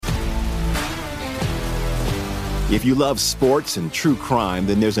If you love sports and true crime,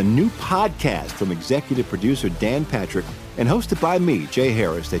 then there's a new podcast from executive producer Dan Patrick and hosted by me, Jay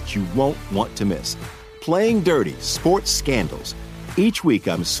Harris, that you won't want to miss. Playing Dirty: Sports Scandals. Each week,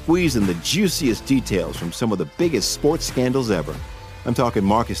 I'm squeezing the juiciest details from some of the biggest sports scandals ever. I'm talking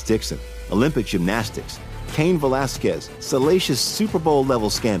Marcus Dixon, Olympic gymnastics, Cain Velasquez, salacious Super Bowl-level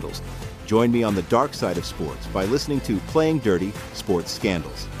scandals. Join me on the dark side of sports by listening to Playing Dirty: Sports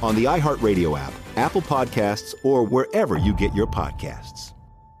Scandals on the iHeartRadio app, Apple Podcasts, or wherever you get your podcasts.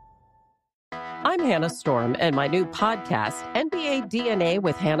 I'm Hannah Storm, and my new podcast, NBA DNA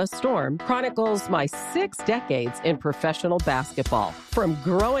with Hannah Storm, chronicles my 6 decades in professional basketball. From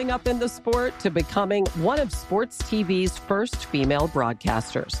growing up in the sport to becoming one of sports TV's first female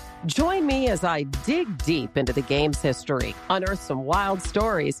broadcasters. Join me as I dig deep into the game's history, unearth some wild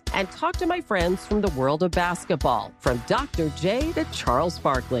stories, and talk to my friends from the world of basketball, from Dr. J to Charles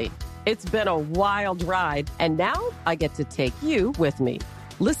Barkley. It's been a wild ride, and now I get to take you with me.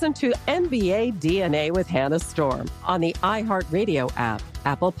 Listen to NBA DNA with Hannah Storm on the iHeartRadio app,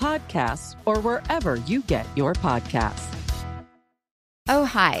 Apple Podcasts, or wherever you get your podcasts. Oh,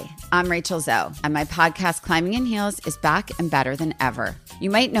 hi, I'm Rachel Zoe, and my podcast, Climbing in Heels, is back and better than ever. You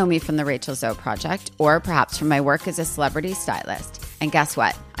might know me from the Rachel Zoe Project, or perhaps from my work as a celebrity stylist. And guess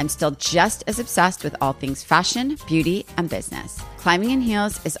what? I'm still just as obsessed with all things fashion, beauty, and business. Climbing in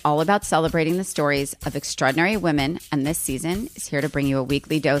Heels is all about celebrating the stories of extraordinary women, and this season is here to bring you a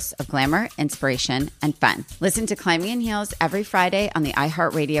weekly dose of glamour, inspiration, and fun. Listen to Climbing in Heels every Friday on the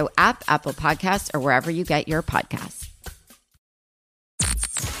iHeartRadio app, Apple Podcasts, or wherever you get your podcasts.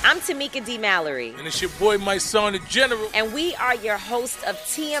 I'm Tamika D. Mallory. And it's your boy, my son, the General. And we are your hosts of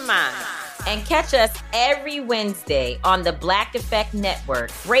TMI. And catch us every Wednesday on the Black Effect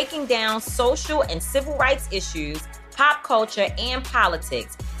Network, breaking down social and civil rights issues, pop culture, and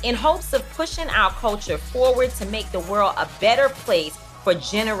politics in hopes of pushing our culture forward to make the world a better place for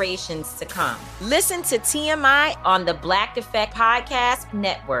generations to come. Listen to TMI on the Black Effect Podcast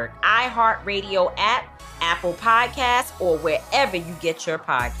Network, iHeartRadio app, Apple Podcasts, or wherever you get your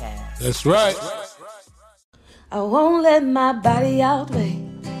podcasts. That's right. I won't let my body outweigh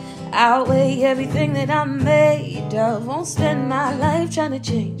everything that I'm made of. Won't spend my life trying to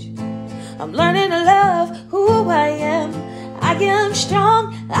change. I'm learning to love who I am. I am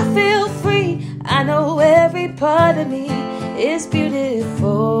strong, I feel free. I know every part of me is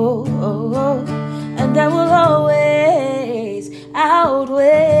beautiful. And I will always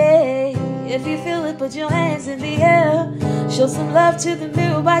outweigh. If you feel it, put your hands in the air. Show some love to the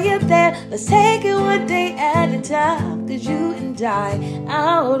mirror while you're there. Let's take it one day at a time, 'cause you and I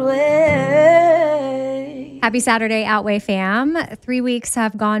outweigh. Happy Saturday, Outweigh fam. 3 weeks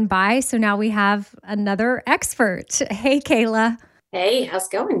have gone by, so now we have another expert. Hey, Kayla. Hey, how's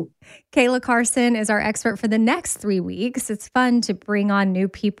it going? Kayla Carson is our expert for the next 3 weeks. It's fun to bring on new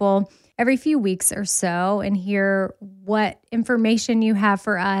people every few weeks or so and hear what information you have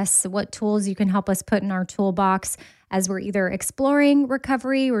for us, what tools you can help us put in our toolbox as we're either exploring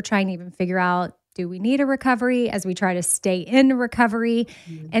recovery, we're trying to even figure out, do we need a recovery, as we try to stay in recovery.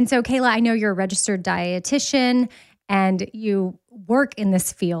 And so, Kayla, I know you're a registered dietitian and you work in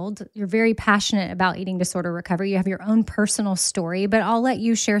this field. You're very passionate about eating disorder recovery. You have your own personal story, but I'll let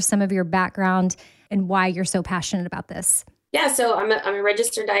you share some of your background and why you're so passionate about this. Yeah, so I'm a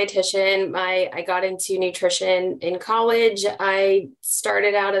registered dietitian. I got into nutrition in college. I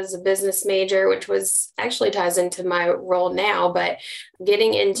started out as a business major, which was actually ties into my role now, but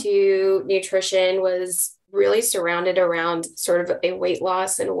getting into nutrition was really surrounded around sort of a weight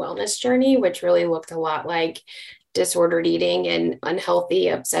loss and wellness journey, which really looked a lot like disordered eating and unhealthy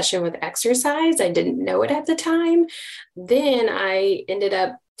obsession with exercise. I didn't know it at the time. Then I ended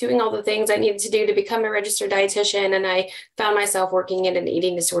up doing all the things I needed to do to become a registered dietitian. And I found myself working in an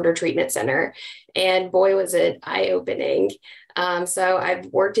eating disorder treatment center. And boy, was it eye-opening. So I've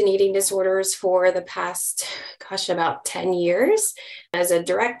worked in eating disorders for the past, about 10 years. As a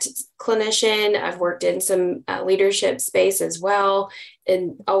direct clinician, I've worked in some leadership space as well,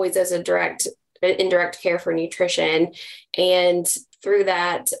 and always as a indirect care for nutrition. And through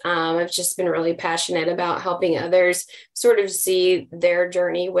that, I've just been really passionate about helping others sort of see their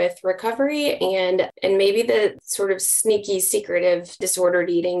journey with recovery, and maybe the sort of sneaky, secretive disordered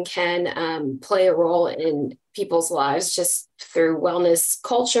eating can play a role in people's lives just through wellness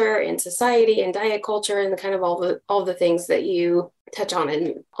culture and society and diet culture and the kind of all the things that you touch on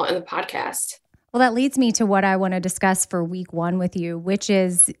the podcast. Well, that leads me to what I want to discuss for week 1 with you, which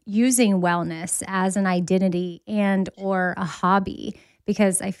is using wellness as an identity and or a hobby,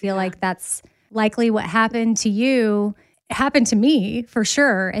 because I feel like that's likely what happened to you. happened to me for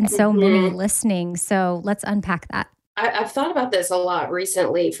sure, and so many listening. So let's unpack that. I've thought about this a lot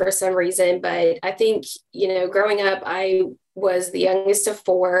recently for some reason, but I think, growing up, I was the youngest of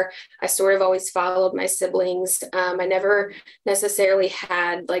four. I sort of always followed my siblings. I never necessarily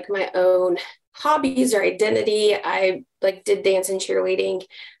had like my own hobbies or identity. I like did dance and cheerleading,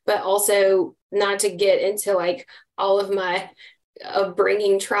 but also not to get into like all of my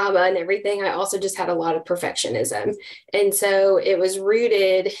bringing trauma and everything. I also just had a lot of perfectionism. And so it was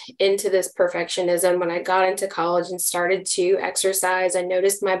rooted into this perfectionism. When I got into college and started to exercise, I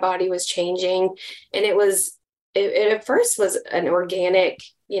noticed my body was changing. And it at first was an organic,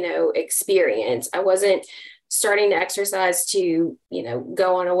 experience. I wasn't starting to exercise to,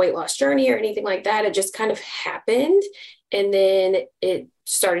 go on a weight loss journey or anything like that. It just kind of happened. And then it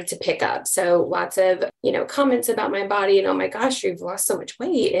started to pick up. So lots of, comments about my body and, oh my gosh, you've lost so much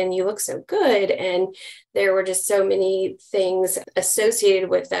weight and you look so good. And there were just so many things associated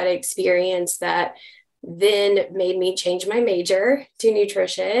with that experience that then made me change my major to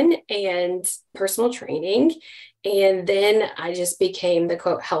nutrition and personal training. And then I just became the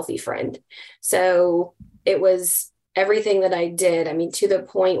quote healthy friend. So it was everything that I did. I mean, to the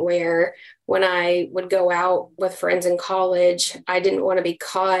point where when I would go out with friends in college, I didn't want to be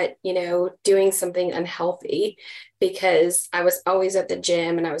caught, doing something unhealthy, because I was always at the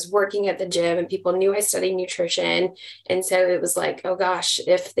gym and I was working at the gym and people knew I studied nutrition. And so it was like, oh gosh,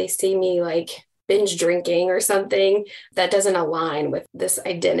 if they see me like binge drinking or something, that doesn't align with this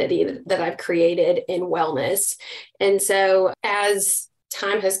identity that I've created in wellness. And so as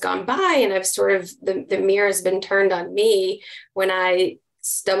time has gone by and I've sort of, the mirror has been turned on me, when I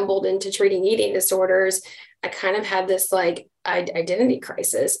stumbled into treating eating disorders, I kind of had this like identity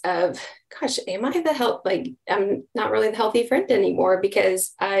crisis of, gosh, am I the health? Like, I'm not really the healthy friend anymore,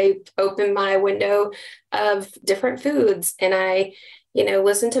 because I opened my window of different foods and I,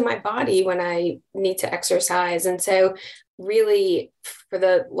 listen to my body when I need to exercise. And so really for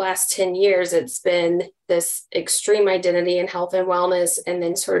the last 10 years, it's been this extreme identity in health and wellness, and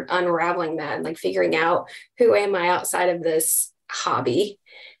then sort of unraveling that and like figuring out, who am I outside of this hobby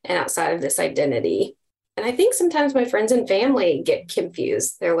and outside of this identity? And I think sometimes my friends and family get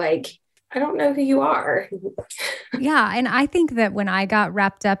confused. They're like, I don't know who you are. Yeah. And I think that when I got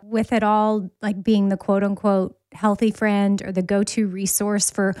wrapped up with it all, like being the quote unquote healthy friend or the go-to resource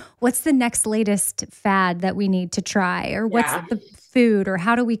for what's the next latest fad that we need to try, or what's the food, or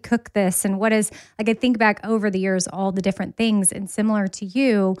how do we cook this? And what is, like, I think back over the years, all the different things. And similar to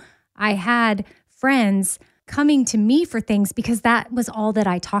you, I had friends coming to me for things because that was all that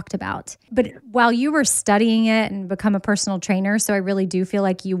I talked about. But while you were studying it and become a personal trainer, so I really do feel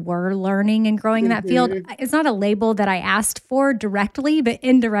like you were learning and growing in that field. It's not a label that I asked for directly, but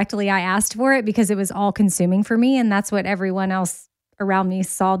indirectly I asked for it because it was all consuming for me. And that's what everyone else around me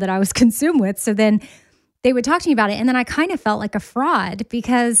saw that I was consumed with. So then they would talk to me about it. And then I kind of felt like a fraud,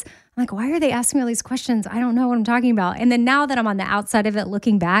 because I'm like, why are they asking me all these questions? I don't know what I'm talking about. And then now that I'm on the outside of it,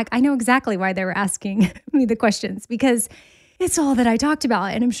 looking back, I know exactly why they were asking me the questions, because it's all that I talked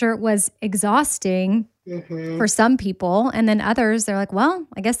about. And I'm sure it was exhausting for some people. And then others, they're like, well,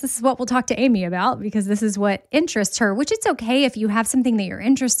 I guess this is what we'll talk to Amy about, because this is what interests her, which it's okay if you have something that you're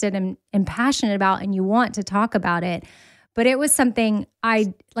interested in and passionate about and you want to talk about it. But it was something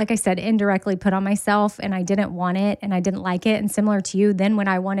I, like I said, indirectly put on myself, and I didn't want it and I didn't like it. And similar to you, then when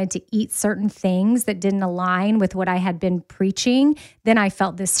I wanted to eat certain things that didn't align with what I had been preaching, then I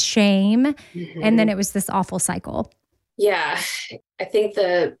felt this shame. And then it was this awful cycle. Yeah. I think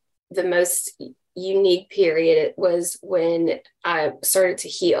the most unique period was when I started to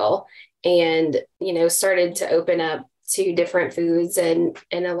heal and, started to open up to different foods and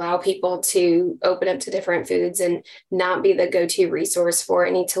allow people to open up to different foods and not be the go-to resource for, I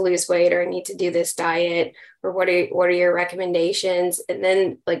need to lose weight, or I need to do this diet, or what are your recommendations? And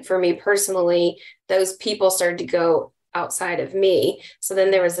then, like, for me personally, those people started to go outside of me. So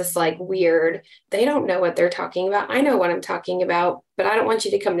then there was this like weird, they don't know what they're talking about. I know what I'm talking about, but I don't want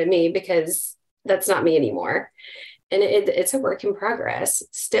you to come to me because that's not me anymore. And it's a work in progress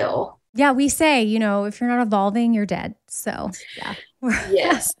still. Yeah, we say, if you're not evolving, you're dead. So, yeah.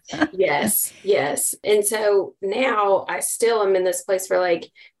 Yes. And so now I still am in this place where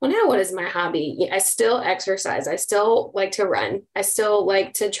like, well, now what is my hobby? I still exercise. I still like to run. I still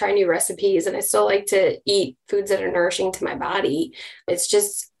like to try new recipes, and I still like to eat foods that are nourishing to my body. It's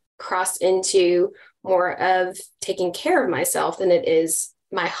just crossed into more of taking care of myself than it is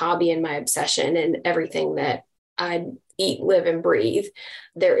my hobby and my obsession and everything that I eat, live, and breathe.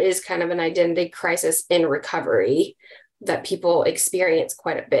 There is kind of an identity crisis in recovery that people experience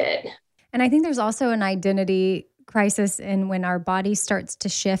quite a bit. And I think there's also an identity crisis and when our body starts to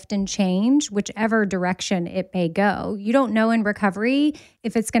shift and change, whichever direction it may go. You don't know in recovery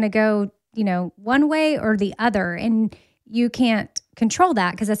if it's going to go, one way or the other. And you can't control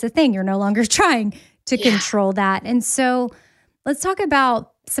that because that's the thing. You're no longer trying to control that. And so let's talk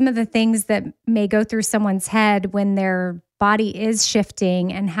about some of the things that may go through someone's head when their body is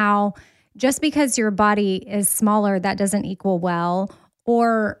shifting and how just because your body is smaller, that doesn't equal well,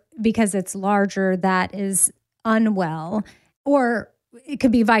 or because it's larger, that is unwell, or it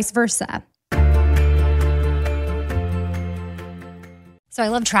could be vice versa. So I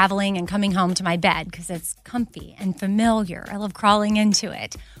love traveling and coming home to my bed because it's comfy and familiar. I love crawling into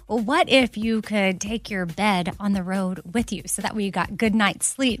it. Well, what if you could take your bed on the road with you so that way you got good night's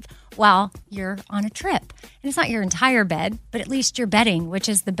sleep while you're on a trip? And it's not your entire bed, but at least your bedding, which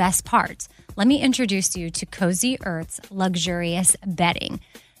is the best part. Let me introduce you to Cozy Earth's luxurious bedding.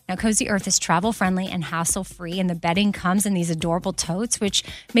 Now, Cozy Earth is travel-friendly and hassle-free, and the bedding comes in these adorable totes, which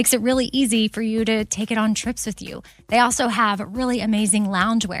makes it really easy for you to take it on trips with you. They also have really amazing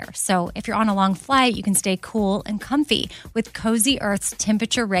loungewear, so if you're on a long flight, you can stay cool and comfy with Cozy Earth's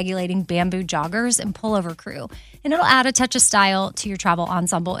temperature-regulating bamboo joggers and pullover crew. And it'll add a touch of style to your travel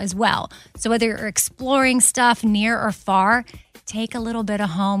ensemble as well. So whether you're exploring stuff near or far, take a little bit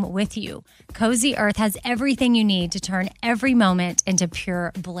of home with you. Cozy Earth has everything you need to turn every moment into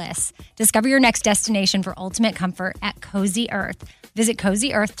pure bliss. Discover your next destination for ultimate comfort at Cozy Earth. Visit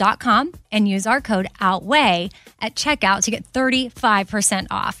CozyEarth.com and use our code OUTWEIGH at checkout to get 35%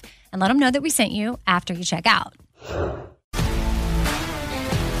 off. And let them know that we sent you after you check out.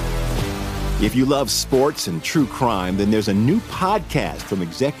 If you love sports and true crime, then there's a new podcast from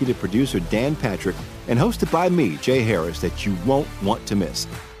executive producer Dan Patrick and hosted by me, Jay Harris, that you won't want to miss.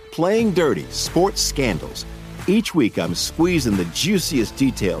 Playing Dirty: Sports Scandals. Each week, I'm squeezing the juiciest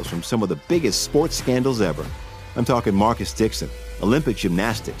details from some of the biggest sports scandals ever. I'm talking Marcus Dixon, Olympic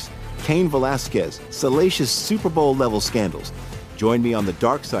gymnastics, Cain Velasquez, salacious Super Bowl-level scandals. Join me on the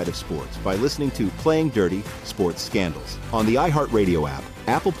dark side of sports by listening to Playing Dirty: Sports Scandals on the iHeartRadio app,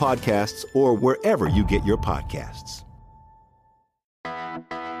 Apple Podcasts, or wherever you get your podcasts.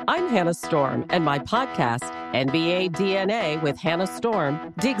 I'm Hannah Storm, and my podcast, NBA DNA with Hannah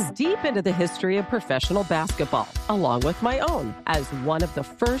Storm, digs deep into the history of professional basketball, along with my own, as one of the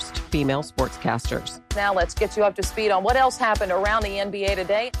first female sportscasters. Now let's get you up to speed on what else happened around the NBA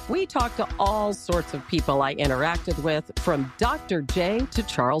today. We talked to all sorts of people I interacted with, from Dr. J to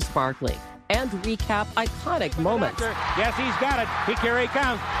Charles Barkley, and recap iconic moments. Yes, he's got it. Here he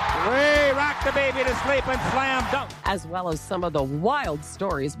comes. Way rock the baby to sleep and slam dunk. As well as some of the wild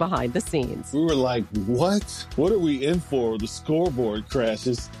stories behind the scenes. We were like, what? What are we in for? The scoreboard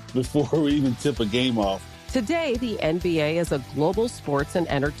crashes before we even tip a game off. Today, the NBA is a global sports and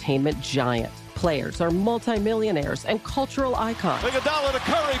entertainment giant. Players are multimillionaires and cultural icons. Iguodala to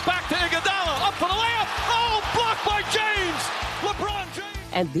Curry, back to Iguodala, up for the layup. Oh, blocked by James. LeBron James.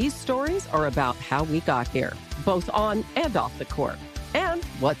 And these stories are about how we got here, both on and off the court. And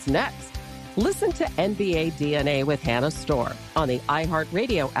what's next? Listen to NBA DNA with Hannah Storm on the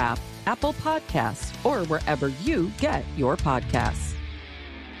iHeartRadio app, Apple Podcasts, or wherever you get your podcasts.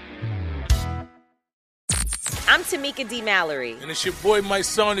 I'm Tamika D. Mallory. And it's your boy, my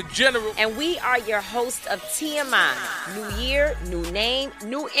son, the General. And we are your hosts of TMI. New year, new name,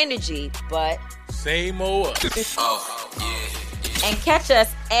 new energy, but same old us. Oh, yeah. And catch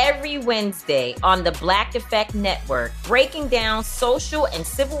us every Wednesday on the Black Effect Network, breaking down social and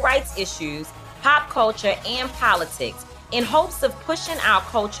civil rights issues, pop culture, and politics in hopes of pushing our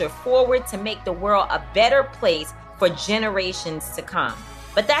culture forward to make the world a better place for generations to come.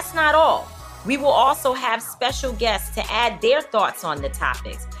 But that's not all. We will also have special guests to add their thoughts on the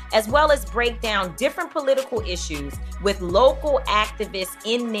topics, as well as break down different political issues with local activists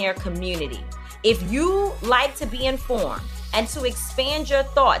in their community. If you like to be informed and to expand your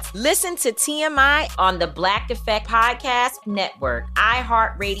thoughts, listen to TMI on the Black Effect Podcast Network,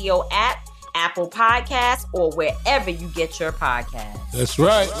 iHeartRadio app, Apple Podcasts, or wherever you get your podcasts. That's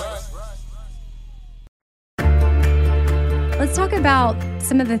right. Let's talk about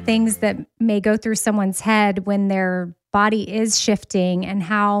some of the things that may go through someone's head when their body is shifting and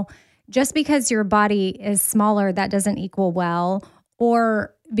how just because your body is smaller, that doesn't equal well,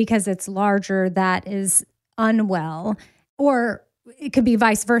 or because it's larger, that is unwell, or it could be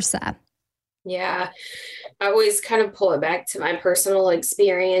vice versa. Yeah, I always kind of pull it back to my personal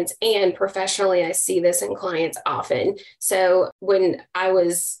experience, and professionally, I see this in clients often. So when I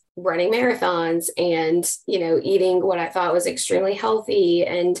was running marathons and, eating what I thought was extremely healthy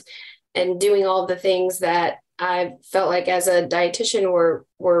and doing all the things that I felt like as a dietitian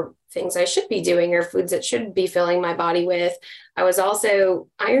were things I should be doing or foods that should be filling my body with. I was also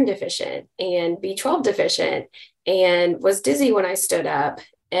iron deficient and B12 deficient and was dizzy when I stood up.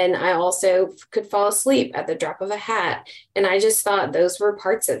 And I also could fall asleep at the drop of a hat. And I just thought those were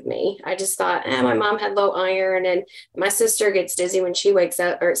parts of me. I just thought, my mom had low iron and my sister gets dizzy when she wakes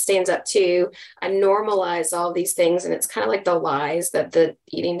up or stands up too. I normalize all these things. And it's kind of like the lies that the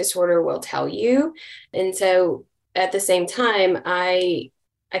eating disorder will tell you. And so at the same time, I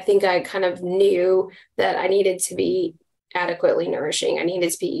think I kind of knew that I needed to be adequately nourishing. I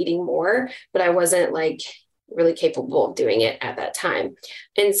needed to be eating more, but I wasn't like really capable of doing it at that time.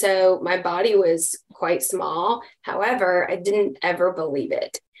 And so my body was quite small. However, I didn't ever believe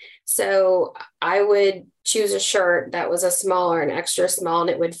it. So I would choose a shirt that was a small or an extra small and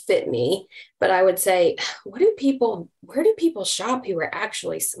it would fit me. But I would say, where do people shop who are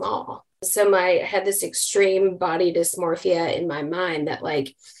actually small? So I had this extreme body dysmorphia in my mind that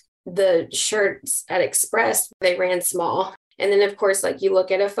like the shirts at Express, they ran small. And then, of course, like you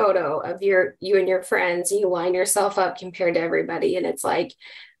look at a photo of you and your friends, and you line yourself up compared to everybody. And it's like,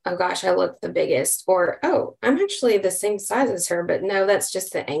 oh, gosh, I look the biggest. Or, oh, I'm actually the same size as her. But no, that's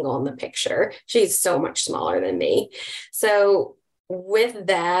just the angle in the picture. She's so much smaller than me. So with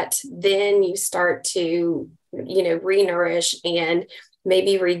that, then you start to, renourish and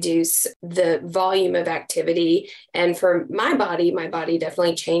maybe reduce the volume of activity. And for my body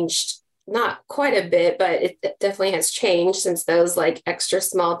definitely changed. Not quite a bit, but it definitely has changed since those like extra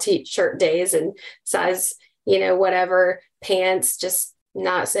small t-shirt days and size, whatever pants, just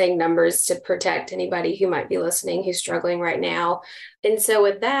not saying numbers to protect anybody who might be listening who's struggling right now. And so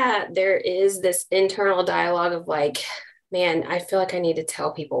with that, there is this internal dialogue of like, man, I feel like I need to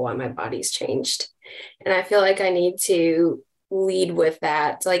tell people why my body's changed. And I feel like I need to lead with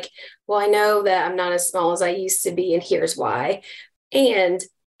that. Like, well, I know that I'm not as small as I used to be, and here's why. And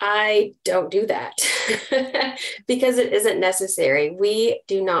I don't do that because it isn't necessary. We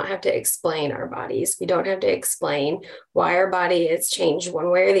do not have to explain our bodies. We don't have to explain why our body has changed one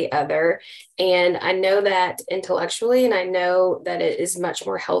way or the other. And I know that intellectually, and I know that it is much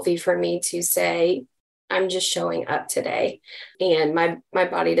more healthy for me to say, I'm just showing up today and my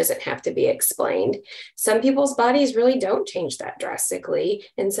body doesn't have to be explained. Some people's bodies really don't change that drastically,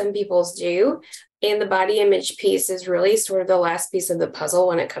 and some people's do. And the body image piece is really sort of the last piece of the puzzle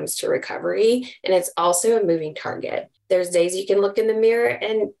when it comes to recovery. And it's also a moving target. There's days you can look in the mirror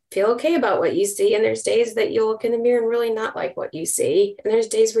and feel okay about what you see. And there's days that you'll look in the mirror and really not like what you see. And there's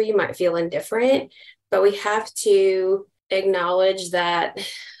days where you might feel indifferent, but we have to acknowledge that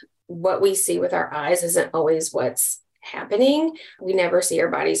what we see with our eyes isn't always what's happening. We never see our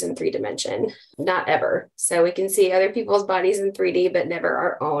bodies in 3D, not ever. So we can see other people's bodies in 3D, but never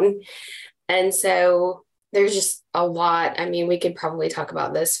our own. And so there's just a lot. I mean, we could probably talk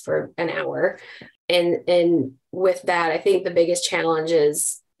about this for an hour. And with that, I think the biggest challenge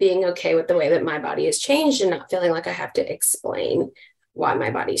is being okay with the way that my body has changed and not feeling like I have to explain why my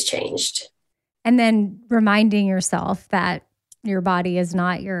body's changed. And then reminding yourself that your body is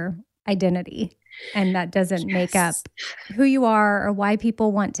not your identity, and that doesn't make up who you are or why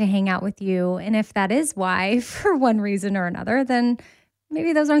people want to hang out with you. And if that is why, for one reason or another, then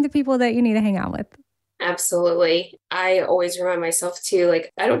maybe those aren't the people that you need to hang out with. Absolutely. I always remind myself too,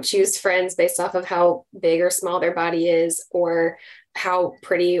 like, I don't choose friends based off of how big or small their body is or how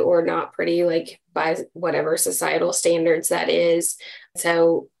pretty or not pretty, like by whatever societal standards that is.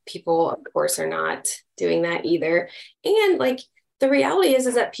 So people, of course, are not doing that either. And like, the reality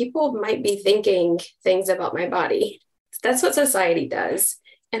is that people might be thinking things about my body. That's what society does.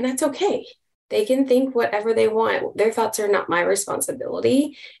 And that's okay. They can think whatever they want. Their thoughts are not my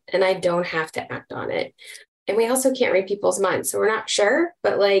responsibility, and I don't have to act on it. And we also can't read people's minds. So we're not sure,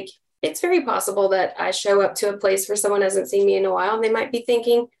 but like, it's very possible that I show up to a place where someone hasn't seen me in a while and they might be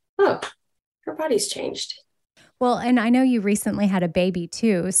thinking, oh, her body's changed. Well, and I know you recently had a baby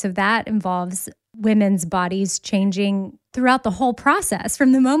too. So that involves women's bodies changing throughout the whole process.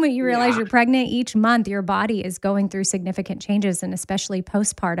 From the moment you realize you're pregnant, each month your body is going through significant changes, and especially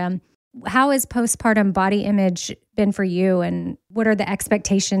postpartum. How has postpartum body image been for you, and what are the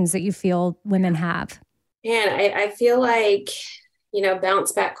expectations that you feel women have? And I feel like,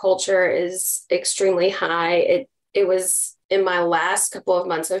 bounce back culture is extremely high. It was in my last couple of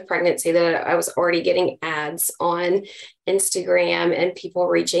months of pregnancy that I was already getting ads on Instagram and people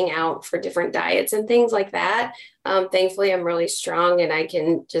reaching out for different diets and things like that. Thankfully, I'm really strong and I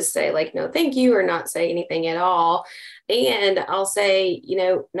can just say like, no, thank you, or not say anything at all. And I'll say,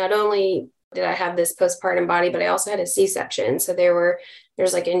 not only did I have this postpartum body, but I also had a C-section. So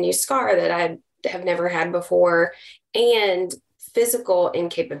there's like a new scar that I have never had before. And physical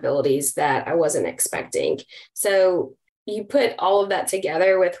incapabilities that I wasn't expecting. So you put all of that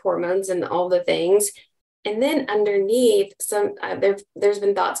together with hormones and all the things. And then underneath there's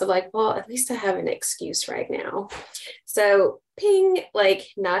been thoughts of like, well, at least I have an excuse right now. So ping, like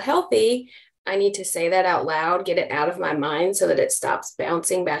not healthy. I need to say that out loud, get it out of my mind so that it stops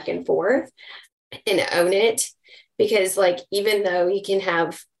bouncing back and forth, and own it. Because like, even though you can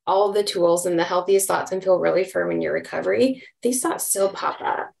have all the tools and the healthiest thoughts and feel really firm in your recovery, these thoughts still pop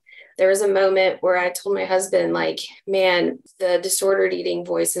up. There was a moment where I told my husband, like, man, the disordered eating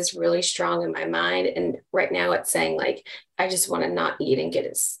voice is really strong in my mind. And right now it's saying like, I just want to not eat and get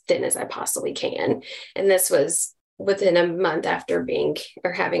as thin as I possibly can. And this was within a month after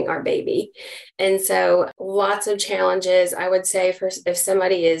having our baby. And so lots of challenges, I would say, for if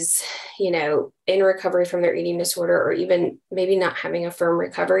somebody is, in recovery from their eating disorder, or even maybe not having a firm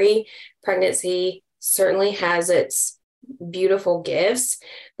recovery, pregnancy certainly has its beautiful gifts,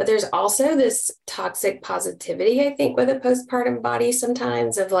 but there's also this toxic positivity, I think, with a postpartum body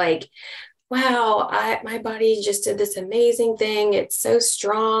sometimes of like, wow, my body just did this amazing thing. It's so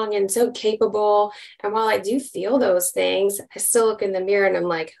strong and so capable. And while I do feel those things, I still look in the mirror and I'm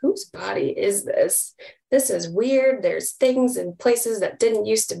like, whose body is this? This is weird. There's things and places that didn't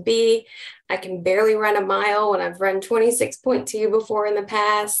used to be. I can barely run a mile when I've run 26.2 before in the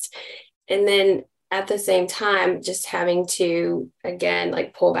past. And then at the same time, just having to, again,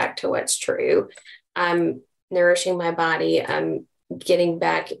 like pull back to what's true. I'm nourishing my body. I'm getting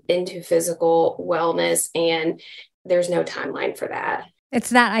back into physical wellness, and there's no timeline for that. It's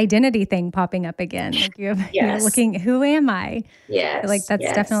that identity thing popping up again. Like you're looking, who am I? Yes. Like that's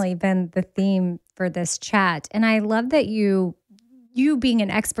definitely been the theme for this chat. And I love that you being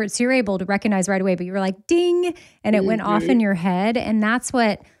an expert, so you're able to recognize right away, but you were like, ding, and it went off in your head. And that's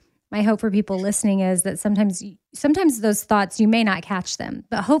what my hope for people listening is, that sometimes those thoughts, you may not catch them,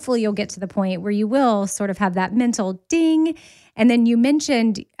 but hopefully you'll get to the point where you will sort of have that mental ding. And then you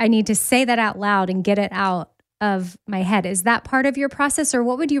mentioned, I need to say that out loud and get it out of my head. Is that part of your process? Or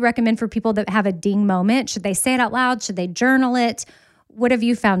what would you recommend for people that have a ding moment? Should they say it out loud? Should they journal it? What have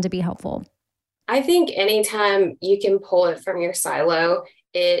you found to be helpful? I think anytime you can pull it from your silo,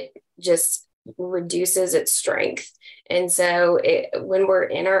 it just reduces its strength. And so when we're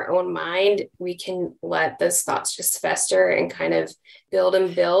in our own mind, we can let those thoughts just fester and kind of build,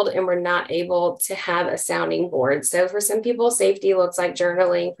 and we're not able to have a sounding board. So for some people, safety looks like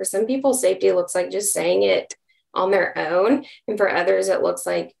journaling. For some people, safety looks like just saying it on their own. And for others, it looks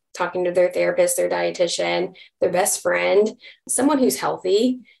like talking to their therapist, their dietitian, their best friend, someone who's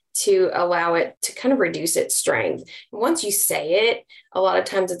healthy, to allow it to kind of reduce its strength. And once you say it, a lot of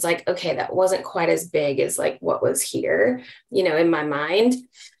times it's like, okay, that wasn't quite as big as like what was here, in my mind.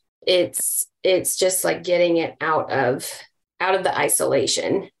 It's just like getting it out of the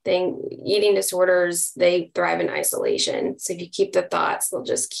isolation thing. Eating disorders, they thrive in isolation. So if you keep the thoughts, they'll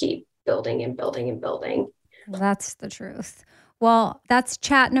just keep building and building and building. That's the truth. Well, that's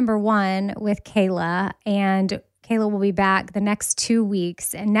chat number 1 with Kayla, and Kayla will be back the next 2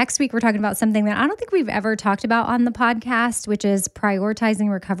 weeks. And next week, we're talking about something that I don't think we've ever talked about on the podcast, which is prioritizing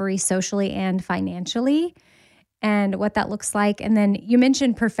recovery socially and financially, and what that looks like. And then you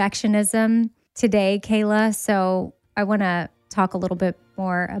mentioned perfectionism today, Kayla. So I want to talk a little bit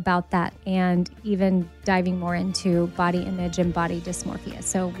more about that, and even diving more into body image and body dysmorphia.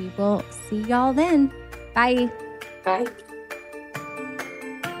 So we will see y'all then. Bye. Bye.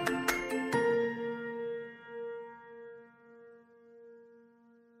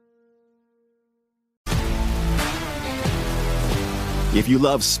 If you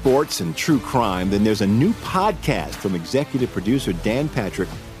love sports and true crime, then there's a new podcast from executive producer Dan Patrick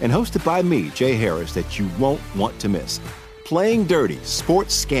and hosted by me, Jay Harris, that you won't want to miss. Playing Dirty: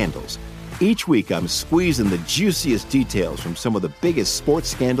 Sports Scandals. Each week, I'm squeezing the juiciest details from some of the biggest sports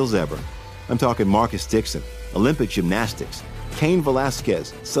scandals ever. I'm talking Marcus Dixon, Olympic gymnastics, Cain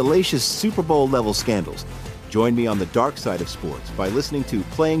Velasquez, salacious Super Bowl-level scandals. Join me on the dark side of sports by listening to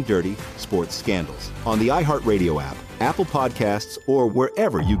Playing Dirty: Sports Scandals on the iHeartRadio app, Apple Podcasts, or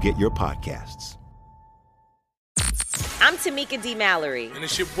wherever you get your podcasts. I'm Tamika D. Mallory. And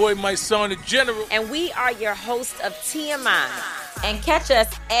it's your boy, my son, the General. And we are your hosts of TMI. And catch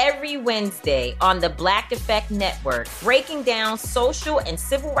us every Wednesday on the Black Effect Network, breaking down social and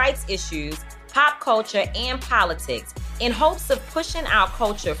civil rights issues, pop culture, and politics, in hopes of pushing our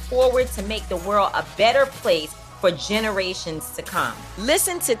culture forward to make the world a better place for generations to come.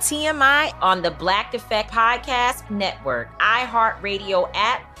 Listen to TMI on the Black Effect Podcast Network, iHeartRadio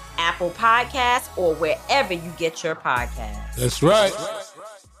app, Apple Podcasts, or wherever you get your podcasts. That's right.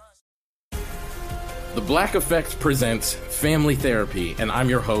 The Black Effect presents Family Therapy, and I'm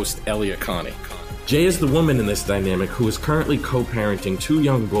your host, Elliot Connie. Jay is the woman in this dynamic who is currently co-parenting 2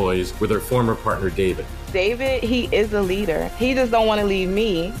 young boys with her former partner, David. David, he is a leader. He just don't want to leave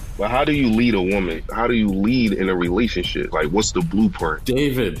me. But how do you lead a woman? How do you lead in a relationship? Like, what's the blueprint?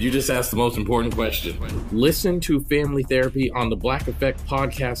 David, you just asked the most important question. Listen to Family Therapy on the Black Effect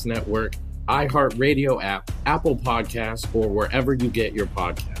Podcast Network, iHeartRadio app, Apple Podcasts, or wherever you get your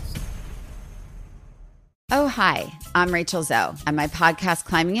podcasts. Oh, hi, I'm Rachel Zoe, and my podcast,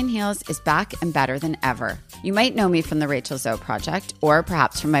 Climbing in Heels, is back and better than ever. You might know me from the Rachel Zoe Project, or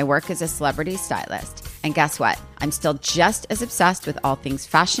perhaps from my work as a celebrity stylist. And guess what? I'm still just as obsessed with all things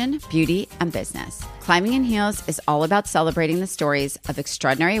fashion, beauty, and business. Climbing in Heels is all about celebrating the stories of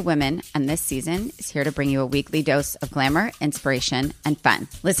extraordinary women, and this season is here to bring you a weekly dose of glamour, inspiration, and fun.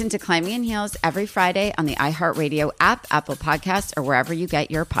 Listen to Climbing in Heels every Friday on the iHeartRadio app, Apple Podcasts, or wherever you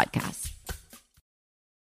get your podcasts.